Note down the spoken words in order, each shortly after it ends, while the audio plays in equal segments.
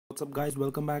What's up guys,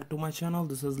 welcome back to my channel.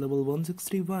 This is level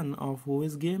 161 of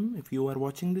OS game. If you are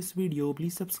watching this video,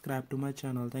 please subscribe to my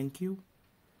channel. Thank you.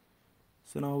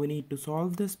 So now we need to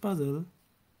solve this puzzle.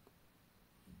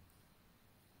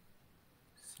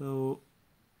 So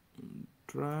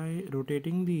try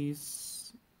rotating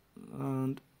these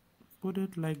and put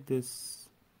it like this.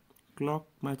 Clock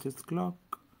matches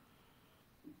clock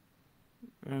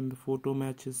and the photo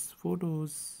matches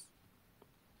photos.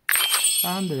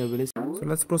 And the level is. So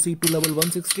let's proceed to level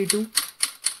 162.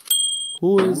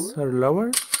 Who is her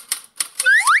lover?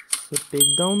 So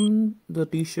take down the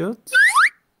t-shirts.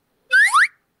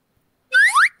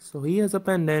 So he has a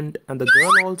pendant and the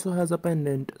girl also has a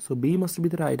pendant. So B must be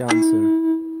the right answer.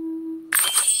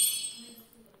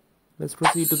 Let's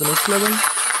proceed to the next level.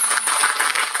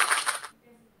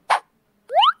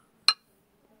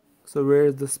 So where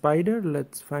is the spider?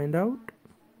 Let's find out.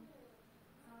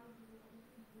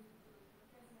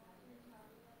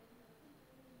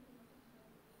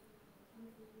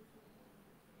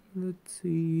 Let's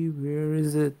see, where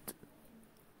is it?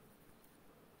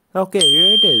 Okay,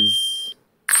 here it is.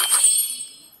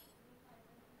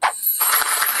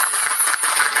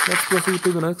 Let's proceed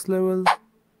to the next level.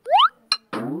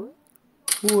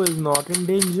 Who is not in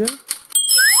danger?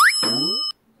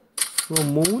 So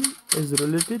moon is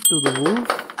related to the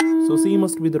wolf. So C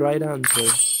must be the right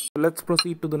answer. Let's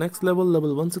proceed to the next level, level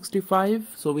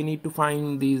 165. So we need to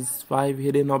find these 5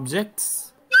 hidden objects.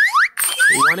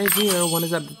 One is here, one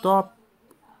is at the top,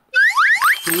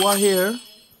 2 are here,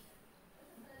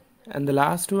 and the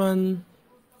last one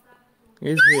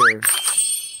is here.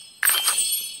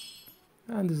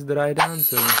 And this is the right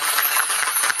answer.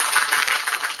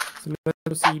 So let's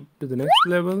proceed to the next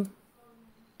level.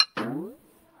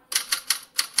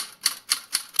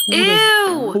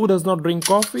 Who does not drink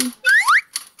coffee?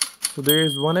 So there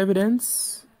is one evidence.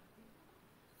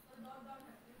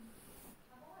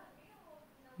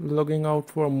 Looking out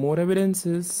for more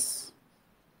evidences.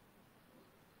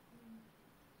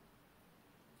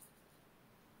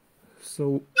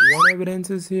 So one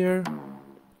evidence is here.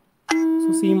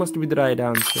 So C must be the right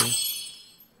answer.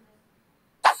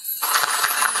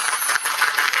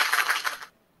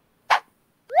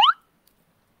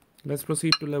 Let's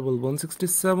proceed to level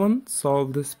 167.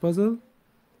 Solve this puzzle.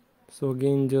 So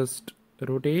again, just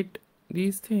rotate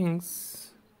these things.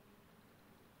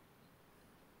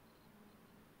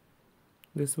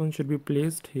 This one should be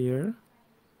placed here.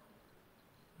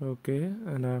 Okay,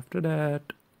 and after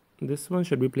that, this one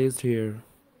should be placed here.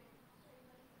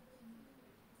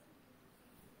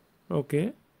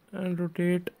 Okay, and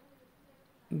rotate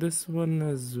this one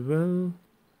as well.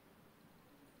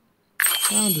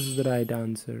 And this is the right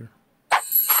answer.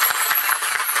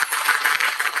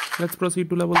 Let's proceed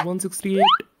to level 168.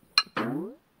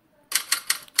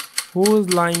 Who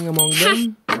is lying among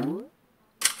them?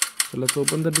 So let's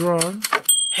open the drawer.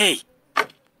 Hey!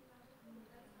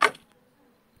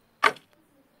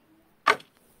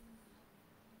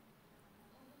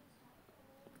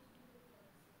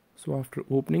 So after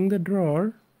opening the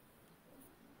drawer,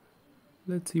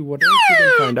 let's see what else we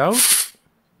can find out.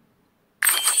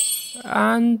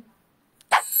 And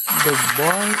the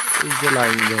boy is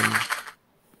lying them.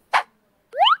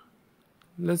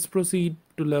 Let's proceed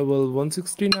to level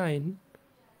 169.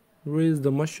 Where is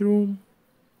the mushroom?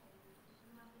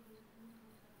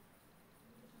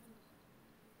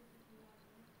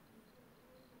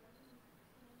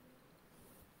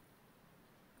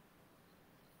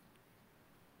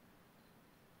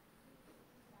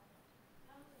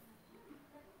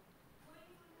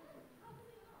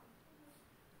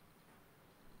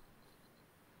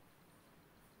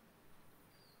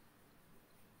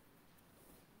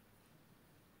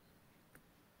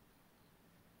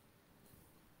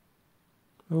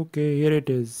 Okay, here it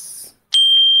is.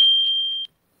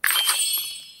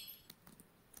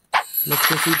 Let's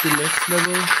proceed to next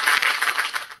level.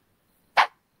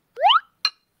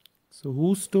 So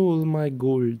who stole my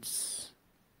golds?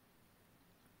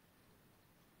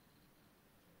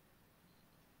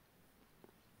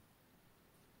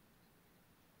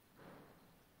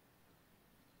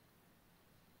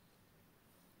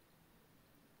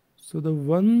 So the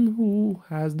one who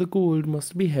has the gold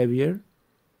must be heavier.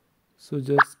 So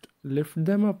just lift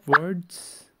them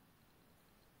upwards.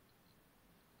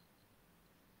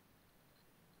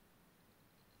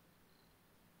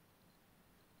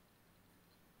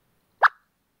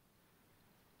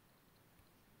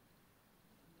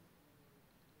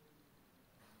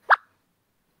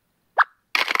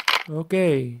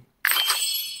 Okay,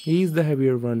 he's the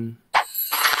heavier one.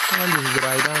 And this is the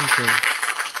right answer.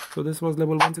 So this was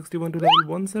level 161 to level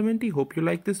 170. Hope you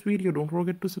like this video. Don't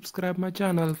forget to subscribe my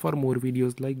channel for more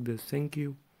videos like this. Thank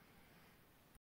you.